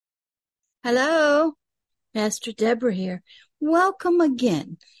Hello, Pastor Deborah here. Welcome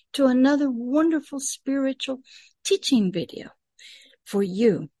again to another wonderful spiritual teaching video for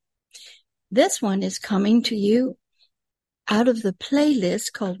you. This one is coming to you out of the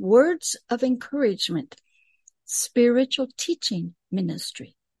playlist called Words of Encouragement, Spiritual Teaching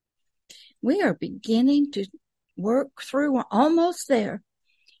Ministry. We are beginning to work through, we're almost there,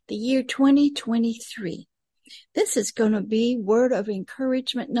 the year 2023. This is going to be Word of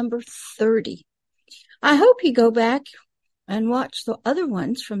Encouragement number 30. I hope you go back and watch the other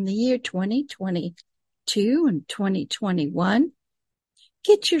ones from the year 2022 and 2021.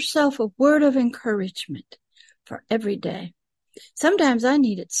 Get yourself a word of encouragement for every day. Sometimes I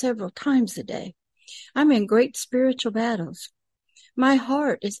need it several times a day. I'm in great spiritual battles. My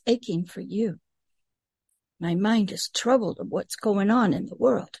heart is aching for you. My mind is troubled of what's going on in the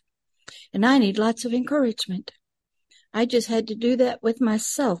world, and I need lots of encouragement. I just had to do that with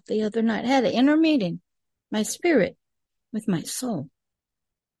myself the other night. I had an inner meeting, my spirit with my soul.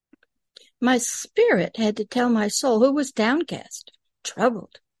 My spirit had to tell my soul, who was downcast,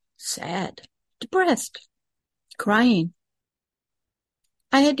 troubled, sad, depressed, crying.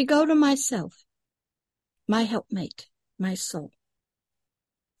 I had to go to myself, my helpmate, my soul,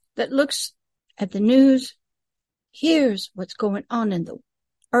 that looks at the news, hears what's going on in the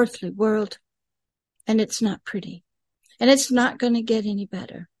earthly world, and it's not pretty. And it's not going to get any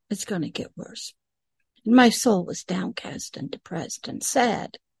better. It's going to get worse. And my soul was downcast and depressed and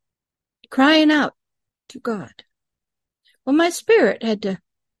sad, crying out to God. Well, my spirit had to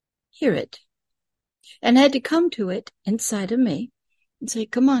hear it and had to come to it inside of me and say,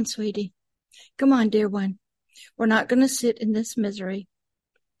 come on, sweetie. Come on, dear one. We're not going to sit in this misery,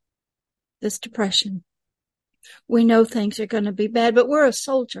 this depression. We know things are going to be bad, but we're a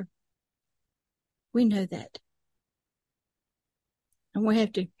soldier. We know that. And we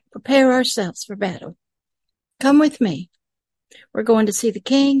have to prepare ourselves for battle. Come with me. We're going to see the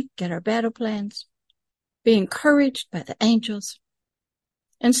King, get our battle plans, be encouraged by the angels,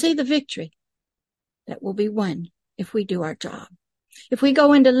 and see the victory that will be won if we do our job. If we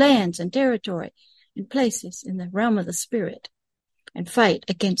go into lands and territory and places in the realm of the Spirit and fight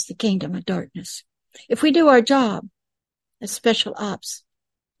against the kingdom of darkness. If we do our job as special ops,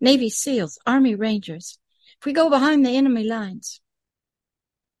 Navy SEALs, Army Rangers, if we go behind the enemy lines,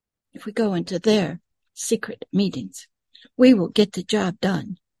 if we go into their secret meetings, we will get the job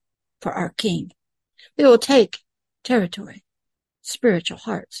done for our King. We will take territory, spiritual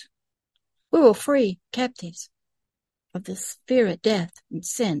hearts. We will free captives of the fear of death and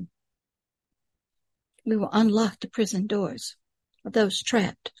sin. We will unlock the prison doors of those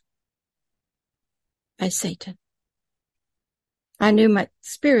trapped by Satan. I knew my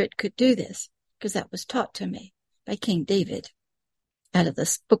spirit could do this because that was taught to me by King David out of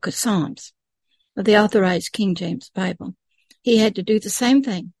the book of Psalms of the authorized King James Bible. He had to do the same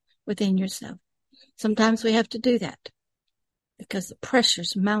thing within yourself. Sometimes we have to do that because the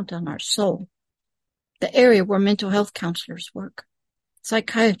pressures mount on our soul. The area where mental health counselors work,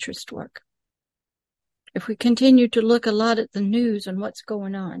 psychiatrists work. If we continue to look a lot at the news and what's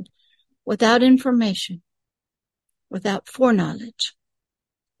going on without information, without foreknowledge,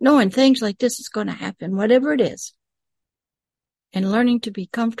 knowing things like this is going to happen, whatever it is, and learning to be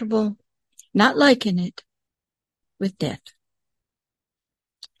comfortable, not liking it, with death.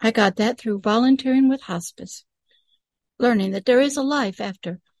 I got that through volunteering with hospice, learning that there is a life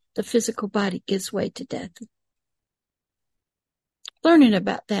after the physical body gives way to death. Learning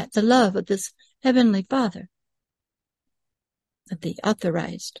about that, the love of this Heavenly Father, of the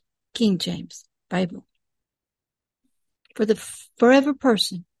authorized King James Bible, for the forever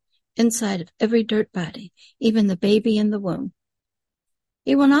person inside of every dirt body, even the baby in the womb.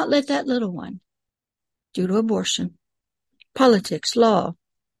 He will not let that little one, due to abortion, politics, law,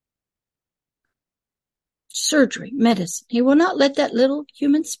 surgery, medicine, he will not let that little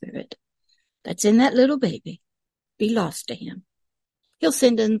human spirit that's in that little baby be lost to him. He'll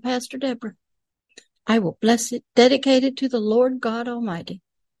send in Pastor Deborah. I will bless it, dedicate it to the Lord God Almighty.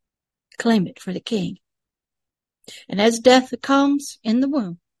 Claim it for the King. And as death comes in the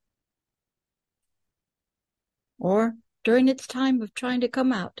womb, or during its time of trying to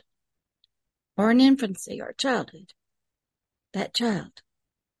come out, or in infancy or childhood, that child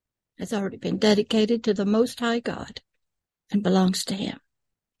has already been dedicated to the Most High God and belongs to Him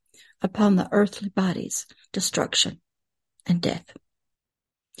upon the earthly body's destruction and death.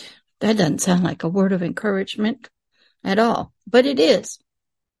 That doesn't sound like a word of encouragement at all, but it is.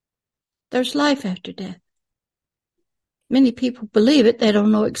 There's life after death. Many people believe it. They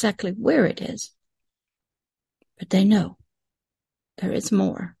don't know exactly where it is, but they know there is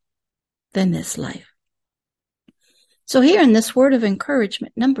more. than this life. So here in this word of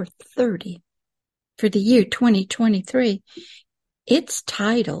encouragement, number 30 for the year 2023, its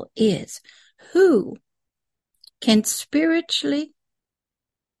title is, Who Can Spiritually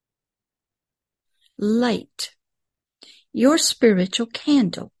Light Your Spiritual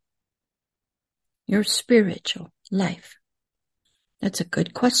Candle? Your spiritual life. That's a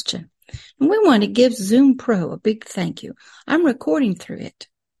good question. And we want to give Zoom Pro a big thank you. I'm recording through it.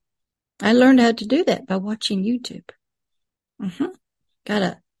 I learned how to do that by watching YouTube. Got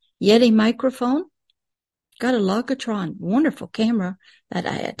a Yeti microphone. Got a Logitron wonderful camera that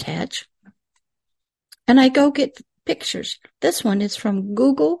I attach. And I go get pictures. This one is from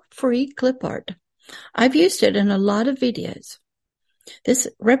Google Free Clip Art. I've used it in a lot of videos. This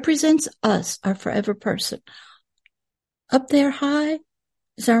represents us, our forever person. Up there high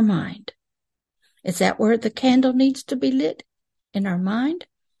is our mind. Is that where the candle needs to be lit? In our mind?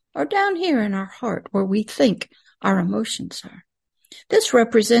 Or down here in our heart where we think our emotions are? This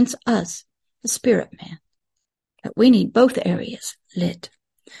represents us, the spirit man. That we need both areas lit.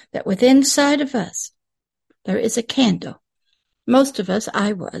 That within inside of us, there is a candle. Most of us,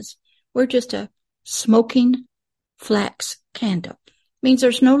 we're just a smoking flax candle. Means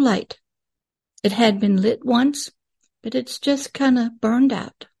there's no light. It had been lit once, but it's just kind of burned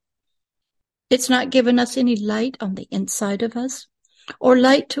out. It's not giving us any light on the inside of us or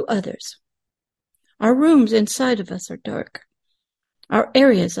light to others. Our rooms inside of us are dark. Our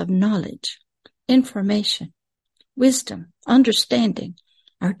areas of knowledge, information, wisdom, understanding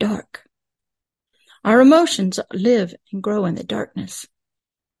are dark. Our emotions live and grow in the darkness.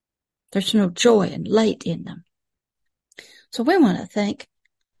 There's no joy and light in them. So we want to thank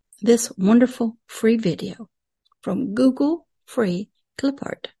this wonderful free video from Google Free Clip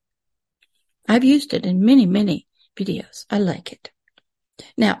Art. I've used it in many, many videos. I like it.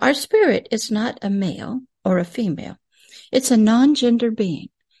 Now, our spirit is not a male or a female. It's a non-gender being,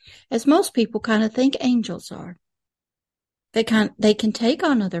 as most people kind of think angels are. They can take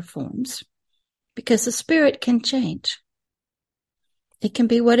on other forms because the spirit can change. It can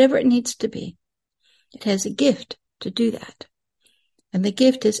be whatever it needs to be. It has a gift to do that. And the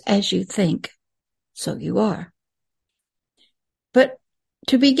gift is as you think, so you are. But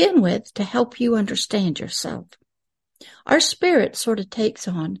to begin with, to help you understand yourself, our spirit sort of takes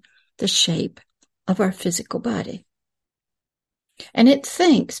on the shape of our physical body. And it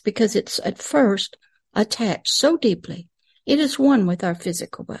thinks because it's at first attached so deeply. It is one with our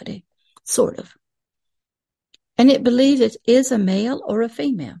physical body, sort of. And it believes it is a male or a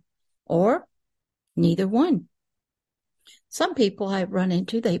female, or neither one. Some people I've run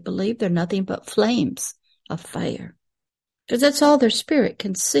into, they believe they're nothing but flames of fire, because that's all their spirit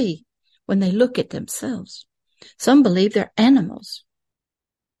can see when they look at themselves. Some believe they're animals,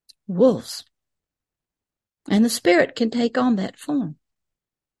 wolves, and the spirit can take on that form.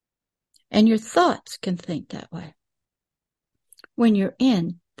 And your thoughts can think that way when you're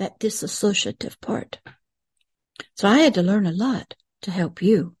in that disassociative part. So I had to learn a lot to help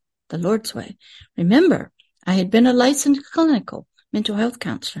you the Lord's way. Remember, I had been a licensed clinical mental health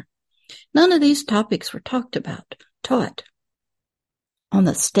counselor. None of these topics were taught on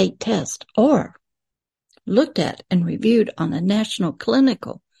the state test or looked at and reviewed on the National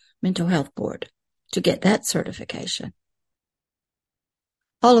Clinical Mental Health Board to get that certification.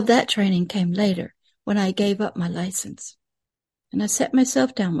 All of that training came later when I gave up my license. And I set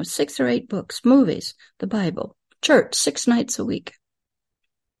myself down with 6 or 8 books, movies, the Bible, church 6 nights a week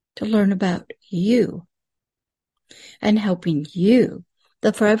to learn about you and helping you,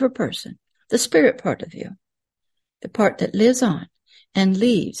 the forever person, the spirit part of you, the part that lives on and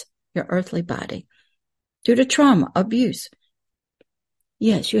leaves your earthly body due to trauma, abuse.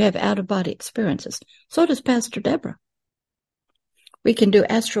 Yes, you have out-of-body experiences. So does Pastor Deborah. We can do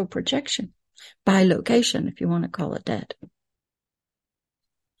astral projection, bilocation, if you want to call it that.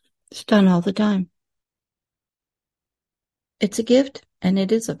 It's done all the time. It's a gift, and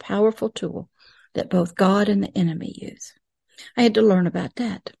it is a powerful tool that both God and the enemy use. I had to learn about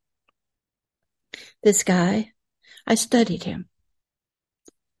that. This guy, I studied him.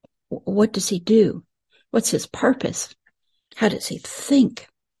 What does he do? What's his purpose? How does he think?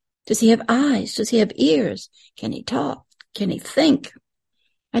 Does he have eyes? Does he have ears? Can he talk? Can he think?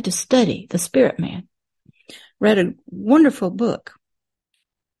 I had to study the spirit man. Read a wonderful book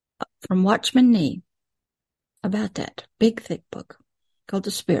from Watchman Nee about that big, thick book called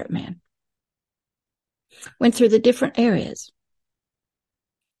The Spirit Man. Went through the different areas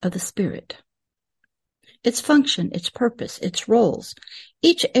of the spirit. Its function, its purpose, its roles,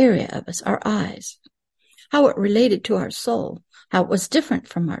 each area of us, our eyes, how it related to our soul, how it was different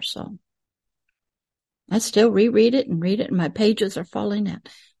from our soul. I still reread it, and my pages are falling out.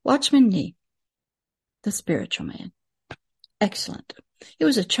 Watchman Nee, the spiritual man. Excellent. He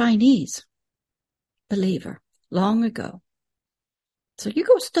was a Chinese believer long ago. So you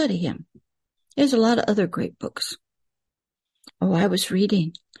go study him. There's a lot of other great books. Oh, I was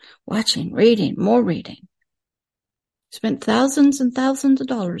reading, watching, reading, more reading. Spent thousands and thousands of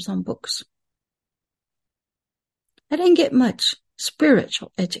dollars on books. I didn't get much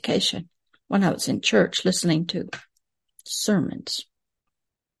spiritual education when I was in church listening to sermons.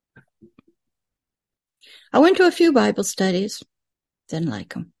 I went to a few Bible studies. Didn't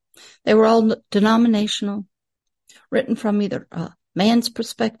like them. They were all denominational, written from either a man's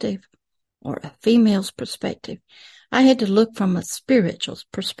perspective or a female's perspective. I had to look from a spiritual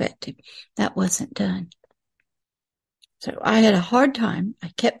perspective. That wasn't done. So I had a hard time.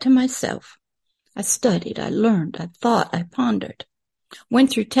 I kept to myself. I studied, I learned, I thought, I pondered.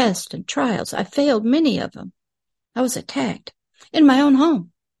 Went through tests and trials. I failed many of them. I was attacked in my own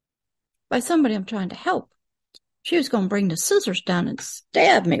home by somebody I'm trying to help. She was going to bring the scissors down and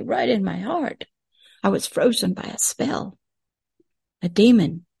stab me right in my heart. I was frozen by a spell. A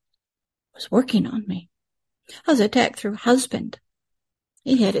demon was working on me. I was attacked through husband.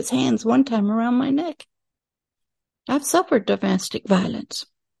 He had his hands one time around my neck. I've suffered domestic violence.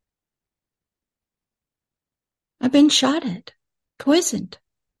 I've been shot at, poisoned,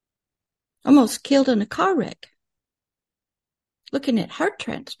 almost killed in a car wreck, looking at heart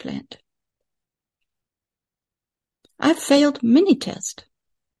transplant. I've failed many tests.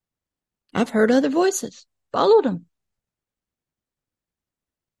 I've heard other voices, followed them.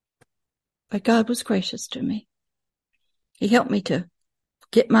 But God was gracious to me. He helped me to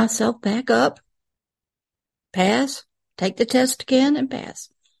get myself back up, pass, take the test again, and pass.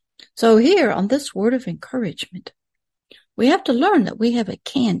 So here on this word of encouragement, we have to learn that we have a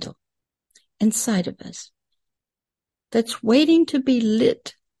candle inside of us that's waiting to be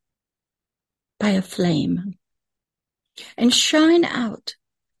lit by a flame and shine out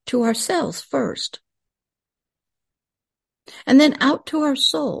to ourselves first, and then out to our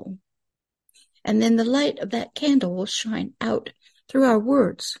soul. And then the light of that candle will shine out through our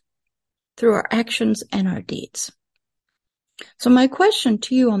words, through our actions and our deeds. So my question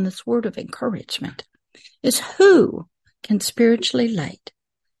to you on this word of encouragement is, who can spiritually light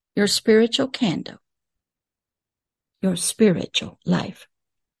your spiritual candle, your spiritual life?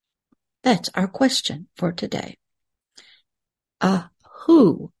 That's our question for today.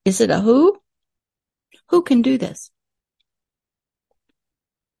 Who? Is it a who? Who can do this?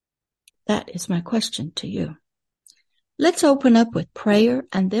 That is my question to you. Let's open up with prayer,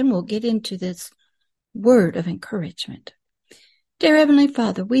 and then we'll get into this word of encouragement. Dear Heavenly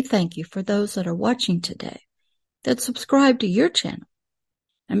Father, we thank you for those that are watching today, that subscribe to your channel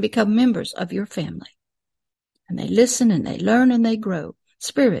and become members of your family. And they listen and they learn and they grow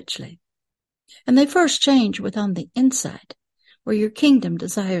spiritually. And they first change within the inside, where your kingdom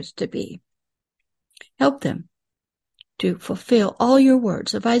desires to be. Help them to fulfill all your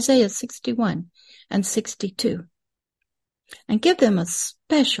words of Isaiah 61 and 62. And give them a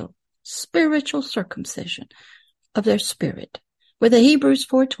special spiritual circumcision of their spirit, with the Hebrews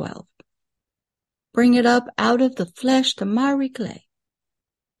 4:12. Bring it up out of the flesh, the miry clay,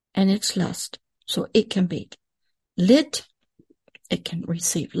 and its lust, so it can be lit, it can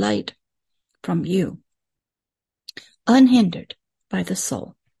receive light from you, unhindered by the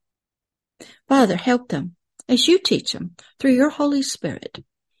soul. Father, help them as you teach them through your Holy Spirit,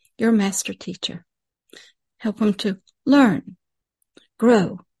 your master teacher. Help them to learn,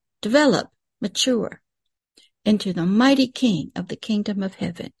 grow, develop, mature into the mighty King of the kingdom of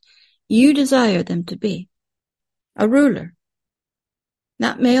heaven. You desire them to be a ruler,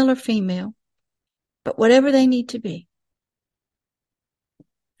 not male or female, but whatever they need to be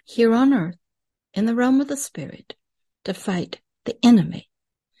here on earth, in the realm of the Spirit, to fight the enemy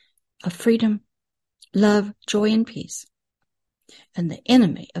of freedom, love, joy, and peace, and the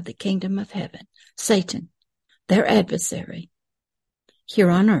enemy of the kingdom of heaven, Satan, their adversary, here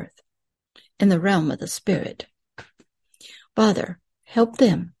on earth, in the realm of the Spirit. Father, help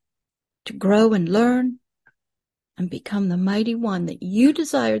them to grow and learn and become the mighty one that you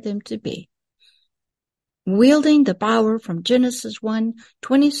desire them to be, wielding the power from Genesis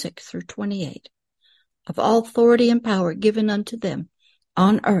 1:26 through 28 of all authority and power given unto them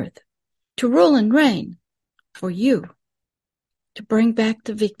on earth, to rule and reign for you, to bring back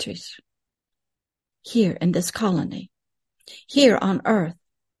the victories here in this colony, here on earth,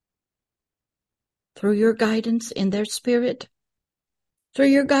 through your guidance in their spirit, through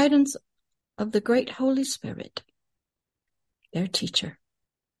your guidance of the great Holy Spirit, their teacher.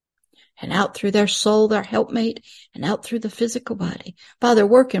 and out through their soul, their helpmate, and out through the physical body. Father,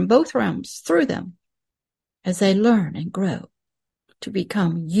 work in both realms through them as they learn and grow to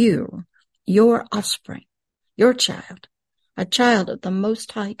become you, your offspring, your child, a child of the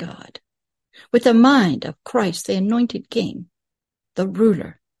Most High God, with the mind of Christ, the anointed King, the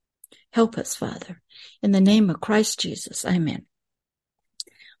ruler. Help us, Father, in the name of Christ Jesus. Amen.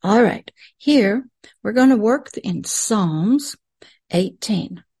 All right, here we're going to work in Psalms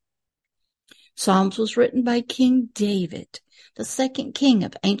 18. Psalms was written by King David, the second king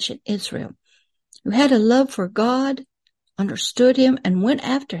of ancient Israel, who had a love for God, understood him, and went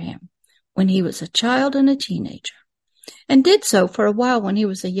after him when he was a child and a teenager, and did so for a while when he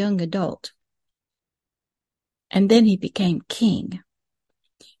was a young adult. And then he became king,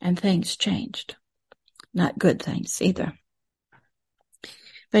 and things changed. Not good things either.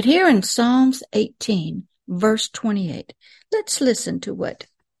 But here in Psalms 18, verse 28, let's listen to what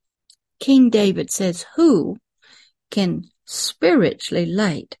King David says. Who can spiritually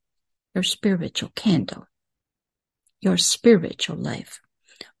light your spiritual candle, your spiritual life?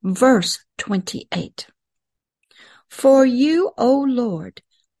 Verse 28. For you, O Lord,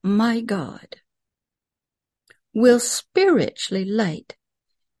 my God, will spiritually light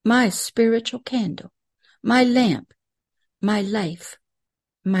my spiritual candle, my lamp, my life,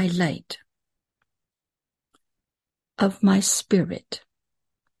 my light of my spirit,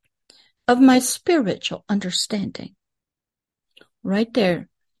 of my spiritual understanding. Right there,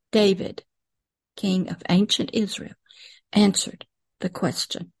 David, king of ancient Israel, answered the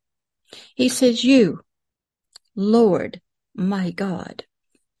question. He says, you, Lord, my God.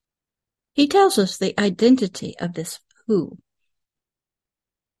 He tells us the identity of this who.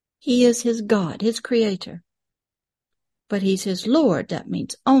 He is his God, his creator. But he's his Lord. That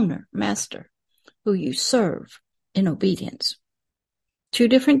means owner, master, who you serve in obedience. Two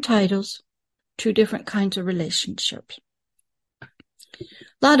different titles, two different kinds of relationships. A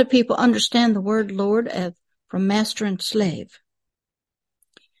lot of people understand the word Lord as from master and slave.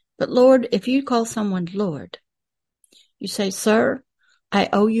 But Lord, if you call someone Lord, you say, sir, I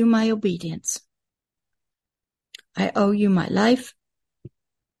owe you my obedience. I owe you my life.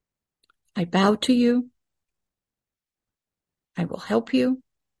 I bow to you. I will help you.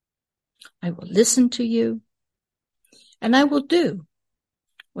 I will listen to you. And I will do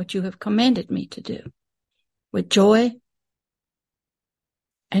what you have commanded me to do with joy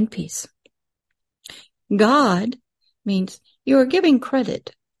and peace. God means you are giving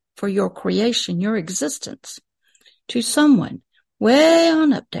credit for your creation, your existence, to someone way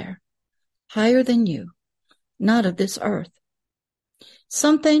on up there, higher than you, not of this earth.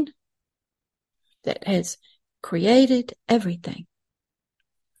 Something that has created everything.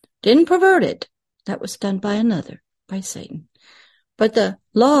 Didn't pervert it. That was done by another, by Satan. But the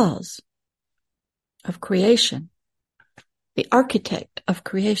laws of creation, the architect of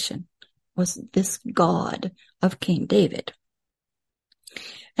creation, was this God of King David.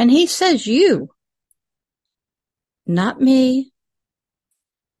 And he says, you, not me,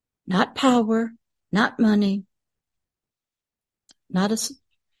 not power, not money, not a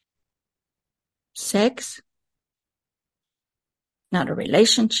sex, not a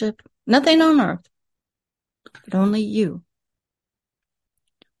relationship, nothing on earth, but only you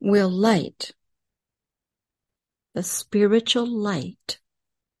will light the spiritual light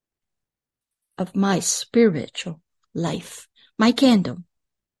of my spiritual life, my candle,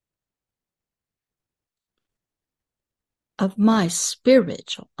 of my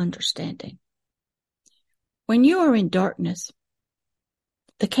spiritual understanding. When you are in darkness,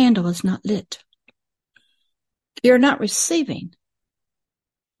 the candle is not lit. You're not receiving.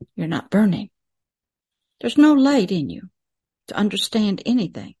 You're not burning. There's no light in you to understand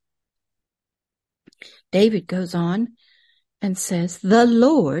anything. David goes on and says, the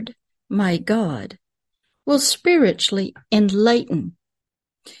Lord, my God, will spiritually enlighten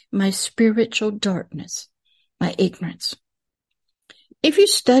my spiritual darkness, my ignorance. If you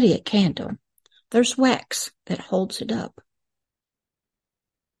study a candle, there's wax that holds it up.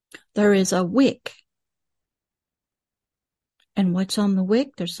 There is a wick. And what's on the wick?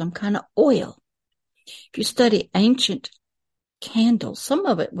 There's some kind of oil. If you study ancient candles, some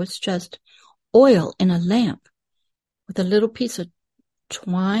of it was just oil in a lamp with a little piece of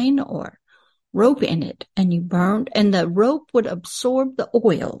twine or rope in it, and you burned, and the rope would absorb the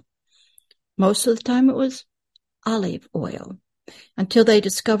oil. Most of the time it was olive oil, until they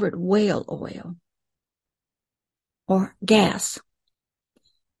discovered whale oil or gas.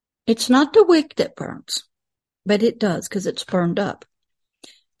 It's not the wick that burns, but it does because it's burned up.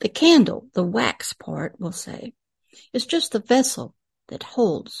 The candle, the wax part, we'll say, is just the vessel that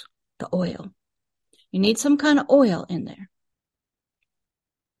holds the oil. You need some kind of oil in there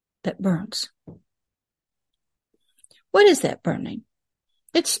that burns. What is that burning?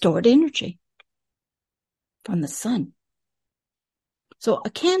 It's stored energy from the sun. So a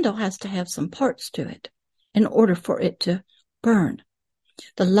candle has to have some parts to it in order for it to burn.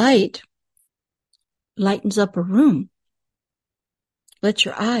 The light lightens up a room. Let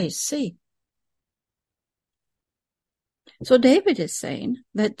your eyes see. So David is saying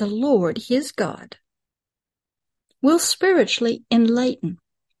that the Lord, his God, will spiritually enlighten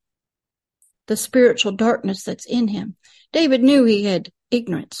the spiritual darkness that's in him. David knew he had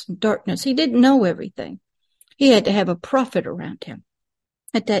ignorance and darkness. He didn't know everything. He had to have a prophet around him.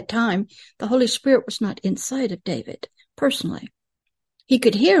 At that time, the Holy Spirit was not inside of David personally. He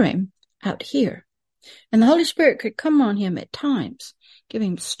could hear him out here. And the Holy Spirit could come on him at times, give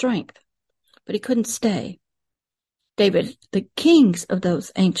him strength, but he couldn't stay. David, the kings of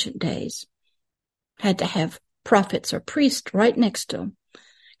those ancient days, had to have prophets or priests right next to him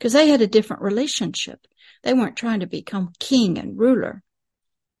because they had a different relationship. They weren't trying to become king and ruler.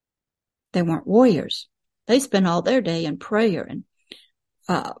 They weren't warriors. They spent all their day in prayer and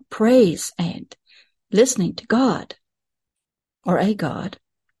praise and listening to God or a God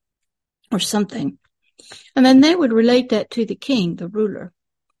or something. And then they would relate that to the king, the ruler.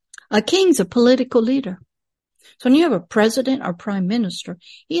 A king's a political leader. So when you have a president or prime minister,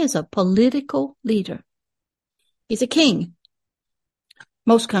 he is a political leader. He's a king.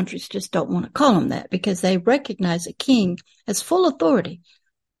 Most countries just don't want to call him that because they recognize a king as full authority.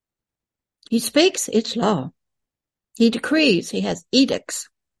 He speaks, it's law. He decrees, he has edicts,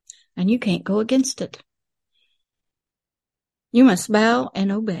 and you can't go against it. You must bow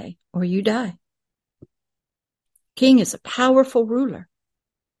and obey, or you die. King is a powerful ruler.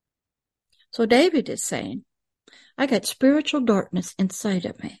 So David is saying, I got spiritual darkness inside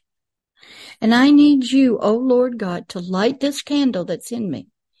of me. And I need you, O Lord God, to light this candle that's in me.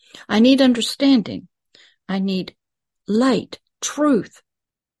 I need understanding. I need light, truth.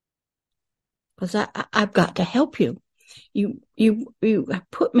 Because I've got to help you. You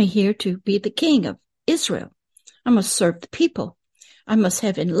put me here to be the king of Israel. I must serve the people. I must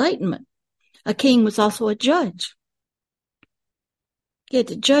have enlightenment. A king was also a judge. He had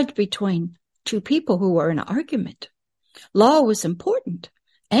to judge between two people who were in an argument. Law was important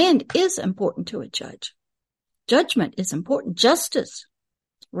and is important to a judge. Judgment is important. Justice,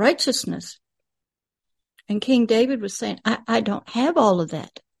 righteousness. And King David was saying, I don't have all of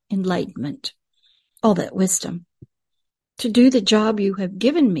that enlightenment, all that wisdom to do the job you have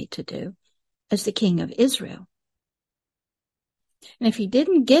given me to do as the king of Israel. And if he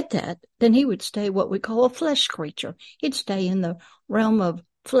didn't get that, then he would stay what we call a flesh creature. He'd stay in the realm of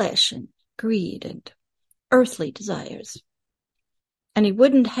flesh and greed and earthly desires. And he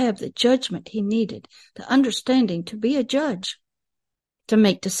wouldn't have the judgment he needed, the understanding to be a judge, to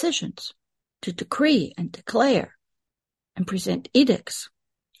make decisions, to decree and declare and present edicts.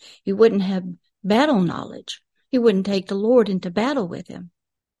 He wouldn't have battle knowledge. He wouldn't take the Lord into battle with him.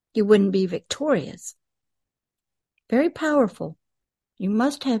 He wouldn't be victorious. Very powerful. You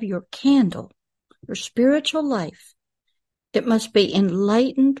must have your candle, your spiritual life. It must be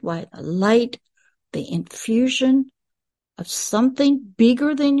enlightened by the light, the infusion of something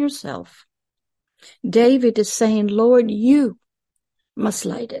bigger than yourself. David is saying, Lord, you must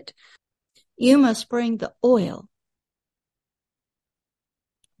light it. You must bring the oil,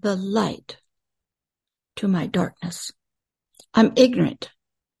 the light to my darkness. I'm ignorant.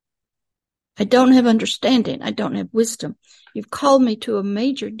 I don't have understanding. I don't have wisdom. You've called me to a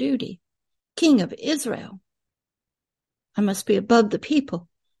major duty, King of Israel. I must be above the people,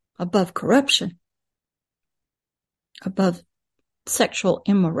 above corruption, above sexual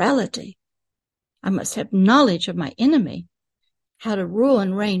immorality. I must have knowledge of my enemy, how to rule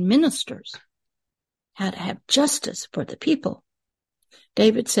and reign ministers, how to have justice for the people.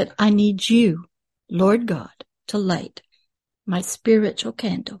 David said, I need you, Lord God, to light my spiritual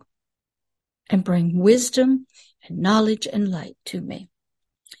candle and bring wisdom and knowledge and light to me.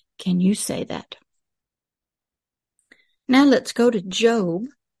 Can you say that? Now let's go to Job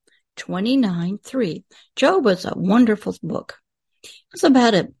 29:3. Job was a wonderful book. It was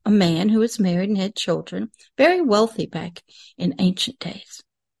about a man who was married and had children, very wealthy back in ancient days.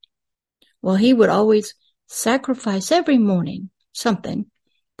 Well, he would always sacrifice every morning something,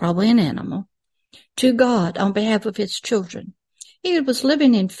 probably an animal, to God on behalf of his children. He was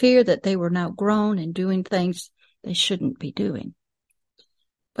living in fear that they were now grown and doing things they shouldn't be doing.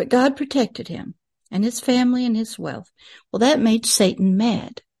 But God protected him and his family and his wealth. Well, that made Satan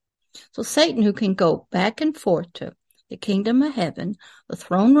mad. So Satan, who can go back and forth to the kingdom of heaven, the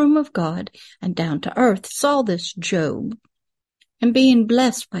throne room of God, and down to earth, saw this Job and being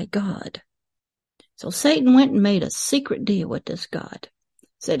blessed by God. So Satan went and made a secret deal with this God.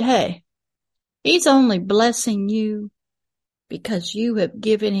 Said, hey, he's only blessing you because you have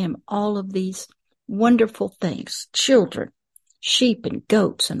given him all of these wonderful things, children, sheep and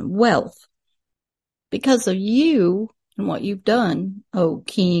goats and wealth. Because of you and what you've done, O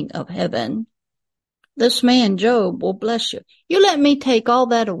King of heaven, this man Job will bless you. You let me take all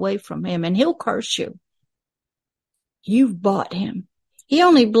that away from him and he'll curse you. You've bought him. He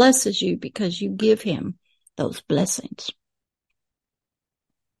only blesses you because you give him those blessings.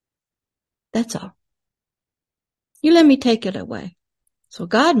 That's all. You let me take it away. So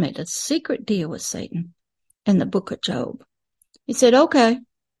God made a secret deal with Satan in the book of Job. He said, okay,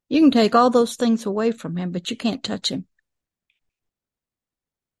 you can take all those things away from him, but you can't touch him.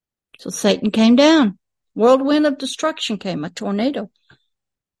 So Satan came down. Whirlwind of destruction came, a tornado.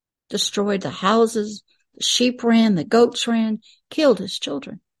 Destroyed the houses, the sheep ran, the goats ran, killed his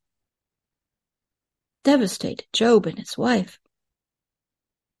children. Devastated Job and his wife.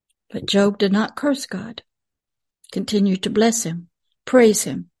 But Job did not curse God. Continued to bless him, praise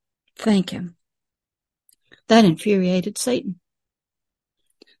him, thank him. That infuriated Satan.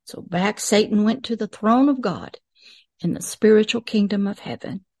 So back Satan went to the throne of God in the spiritual kingdom of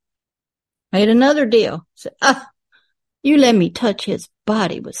heaven. Made another deal. Said, you let me touch his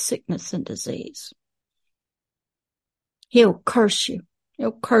body with sickness and disease. He'll curse you.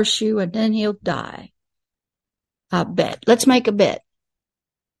 He'll curse you and then he'll die. I bet. Let's make a bet.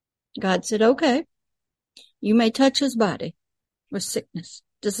 God said, okay, you may touch his body with sickness,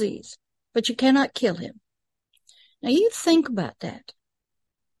 disease, but you cannot kill him. Now you think about that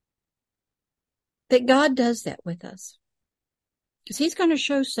God does that with us. Because he's going to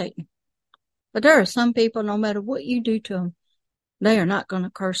show Satan. But there are some people, no matter what you do to them, they are not going to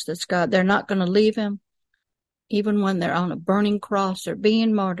curse this God. They're not going to leave him. Even when they're on a burning cross or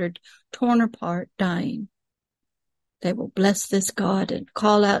being martyred, torn apart, dying. They will bless this God and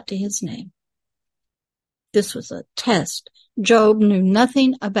call out to his name. This was a test. Job knew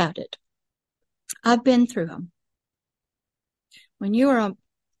nothing about it. I've been through them. When you are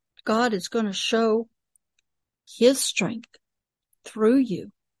God is going to show his strength through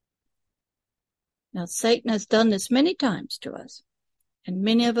you. Now, Satan has done this many times to us, and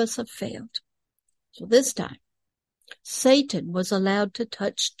many of us have failed. So this time, Satan was allowed to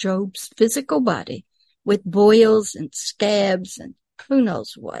touch Job's physical body with boils and scabs and who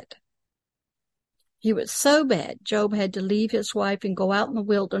knows what. He was so bad, Job had to leave his wife and go out in the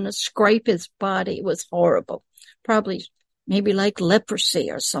wilderness, scrape his body. It was horrible. Probably maybe like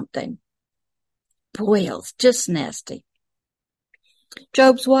leprosy or something. Boils, just nasty.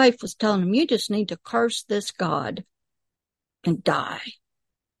 Job's wife was telling him, you just need to curse this God and die.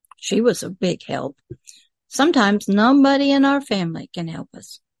 She was a big help. Sometimes nobody in our family can help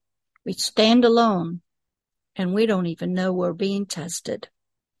us. We stand alone and we don't even know we're being tested.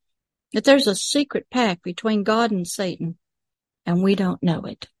 That there's a secret pact between God and Satan and we don't know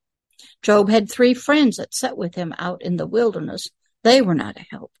it. Job had 3 friends that sat with him out in the wilderness. They were not a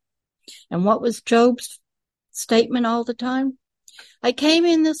help. And what was Job's statement all the time? I came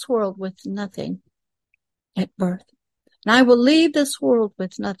in this world with nothing at birth, and I will leave this world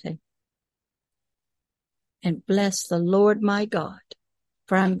with nothing. And bless the Lord my God,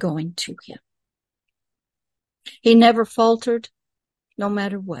 for I'm going to him. He never faltered, no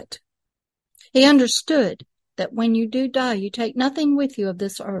matter what. He understood that when you do die, you take nothing with you of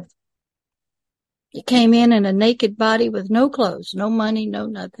this earth. You came in a naked body with no clothes, no money, no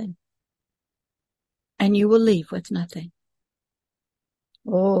nothing. And you will leave with nothing.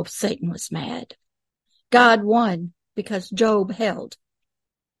 Oh, Satan was mad. God won because Job held.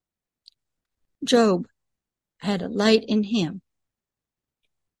 Job had a light in him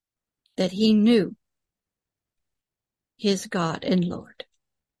that he knew his God and Lord.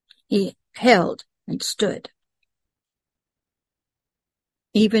 He held and stood.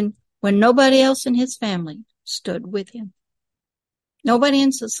 Even when nobody else in his family stood with him. Nobody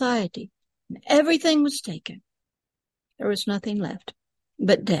in society. Everything was taken. There was nothing left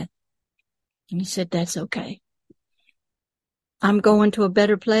but death. And he said, that's okay. I'm going to a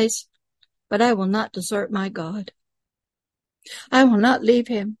better place, but I will not desert my God. I will not leave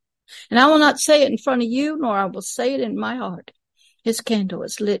him. And I will not say it in front of you, nor I will say it in my heart. His candle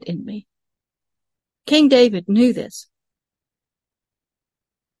is lit in me. King David knew this.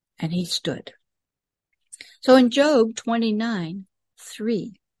 And he stood. So in Job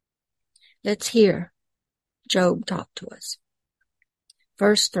 29:3, let's hear Job talk to us.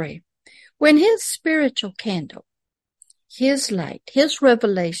 Verse 3. When his spiritual candle His light, His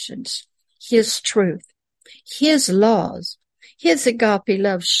revelations, His truth, His laws, His agape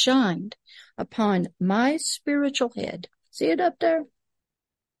love shined upon my spiritual head. See it up there?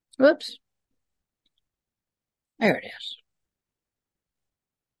 Whoops. There it is.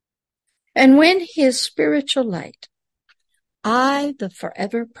 And when His spiritual light, I, the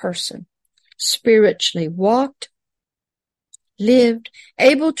forever person, spiritually walked, lived,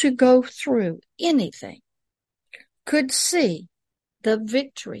 able to go through anything, could see the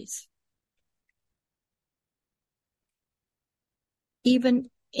victories, even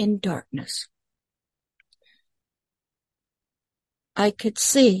in darkness. I could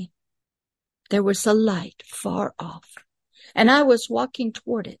see there was a light far off, and I was walking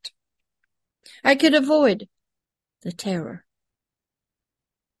toward it. I could avoid the terror.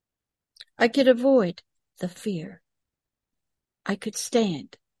 I could avoid the fear. I could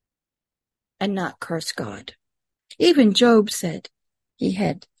stand and not curse God. Even Job said he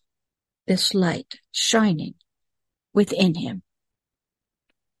had this light shining within him.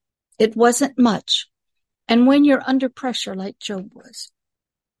 It wasn't much. And when you're under pressure like Job was,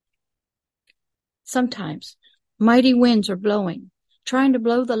 sometimes mighty winds are blowing, trying to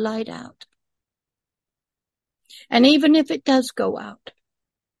blow the light out. And even if it does go out,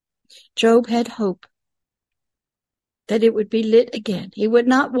 Job had hope that it would be lit again. He would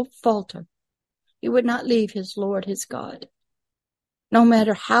not falter. He would not leave his Lord, his God. No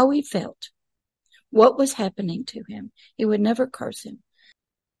matter how he felt, what was happening to him, he would never curse him.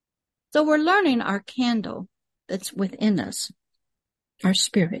 So we're learning our candle that's within us, our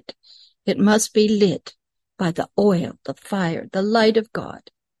spirit. It must be lit by the oil, the fire, the light of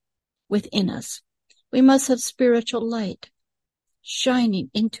God within us. We must have spiritual light shining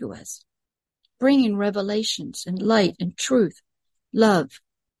into us, bringing revelations and light and truth, love,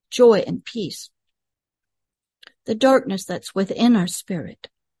 joy, and peace. The darkness that's within our spirit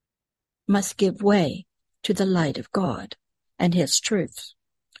must give way to the light of God and His truths.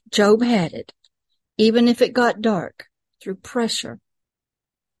 Job had it, even if it got dark through pressure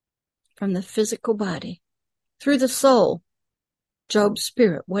from the physical body, through the soul. Job's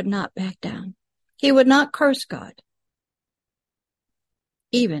spirit would not back down. He would not curse God,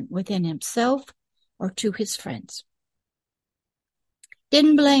 even within himself or to his friends.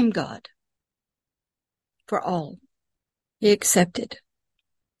 Didn't blame God for all. He accepted.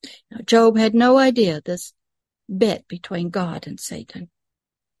 Now, Job had no idea this bet between God and Satan,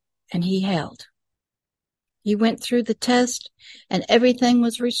 and he held. He went through the test, and everything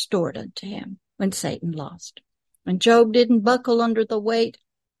was restored unto him when Satan lost. When Job didn't buckle under the weight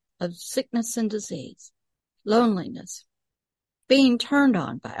of sickness and disease, loneliness, being turned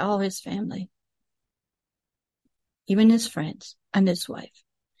on by all his family, even his friends and his wife.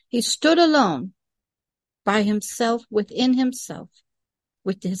 He stood alone by himself, within himself,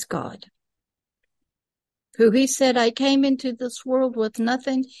 with his God, who he said, I came into this world with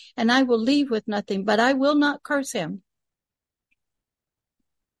nothing, and I will leave with nothing, but I will not curse him.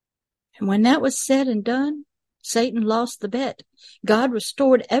 And when that was said and done, Satan lost the bet. God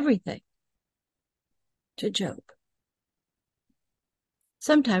restored everything to Job.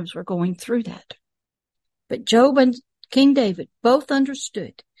 Sometimes we're going through that. But Job and King David both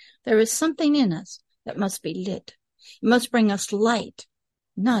understood there is something in us that must be lit. It must bring us light,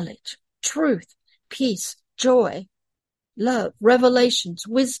 knowledge, truth, peace, joy, love, revelations,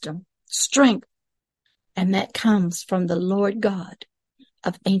 wisdom, strength. And that comes from the Lord God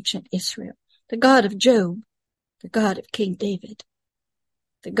of ancient Israel, the God of Job, the God of King David,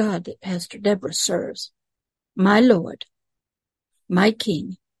 the God that Pastor Deborah serves, my Lord, my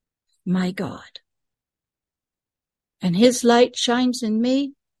King, my God. And His light shines in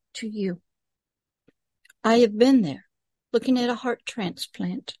me to you. I have been there looking at a heart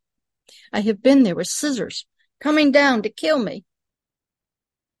transplant. I have been there with scissors coming down to kill me.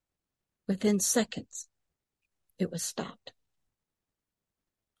 Within seconds, it was stopped.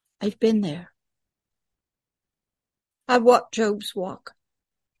 I've been there. I walked Job's walk,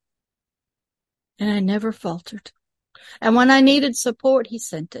 and I never faltered. And when I needed support, He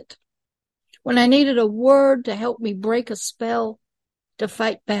sent it. When I needed a word to help me break a spell, to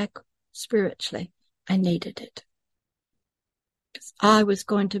fight back spiritually, I needed it. Because I was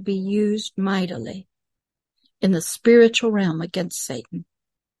going to be used mightily in the spiritual realm against Satan.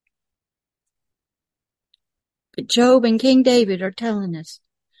 But Job and King David are telling us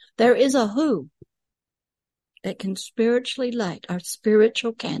there is a who that can spiritually light our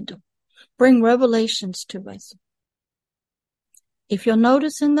spiritual candle, bring revelations to us. If you'll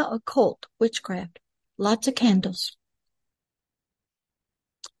notice in the occult, witchcraft, lots of candles,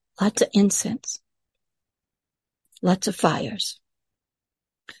 lots of incense. lots of fires.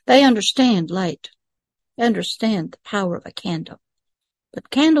 They understand light. They understand the power of a candle. But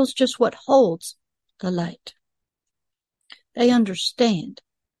candle's just what holds the light. They understand,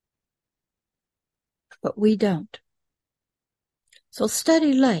 but we don't. So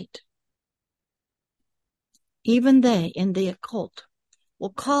study light. Even they in the occult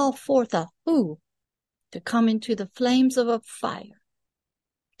will call forth a who to come into the flames of a fire,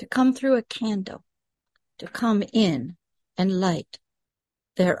 to come through a candle, to come in and light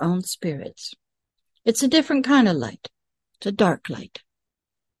their own spirits. It's a different kind of light. It's a dark light.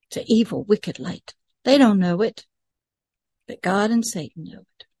 It's an evil, wicked light. They don't know it, but God and Satan know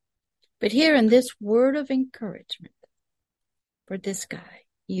it. But here in this word of encouragement for this guy,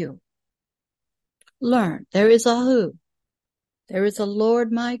 you, learn there is a who. There is a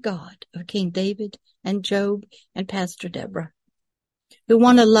Lord my God of King David and Job and Pastor Deborah who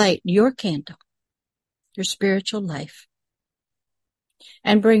want to light your candle, your spiritual life,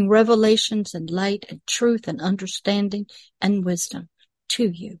 and bring revelations and light and truth and understanding and wisdom to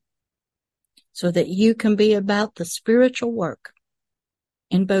you so that you can be about the spiritual work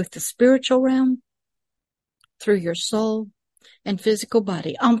in both the spiritual realm, through your soul and physical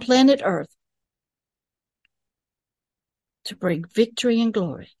body on planet Earth, to bring victory and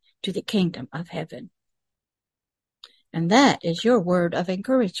glory to the kingdom of heaven. And that is your word of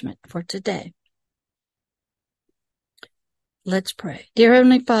encouragement for today. Let's pray. Dear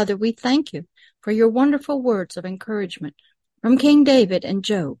Heavenly Father, we thank you for your wonderful words of encouragement from King David and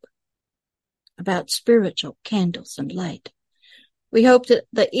Job about spiritual candles and light. We hope that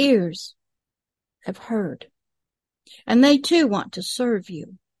the ears have heard, and they too want to serve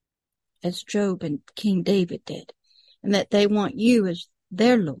you as Job and King David did, and that they want you as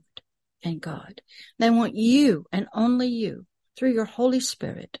their Lord and God. They want you and only you, through your Holy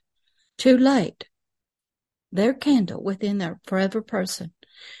Spirit, to light their candle within their forever person,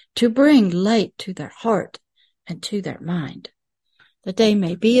 to bring light to their heart and to their mind, that they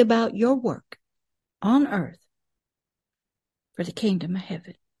may be about your work on earth for the kingdom of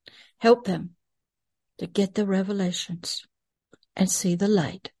heaven. Help them to get the revelations and see the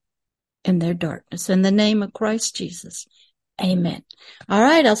light in their darkness. In the name of Christ Jesus, amen. All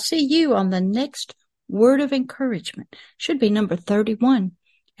right, I'll see you on the next word of encouragement. Should be number 31,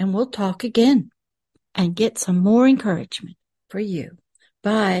 and we'll talk again and get some more encouragement for you.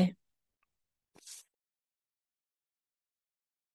 Bye.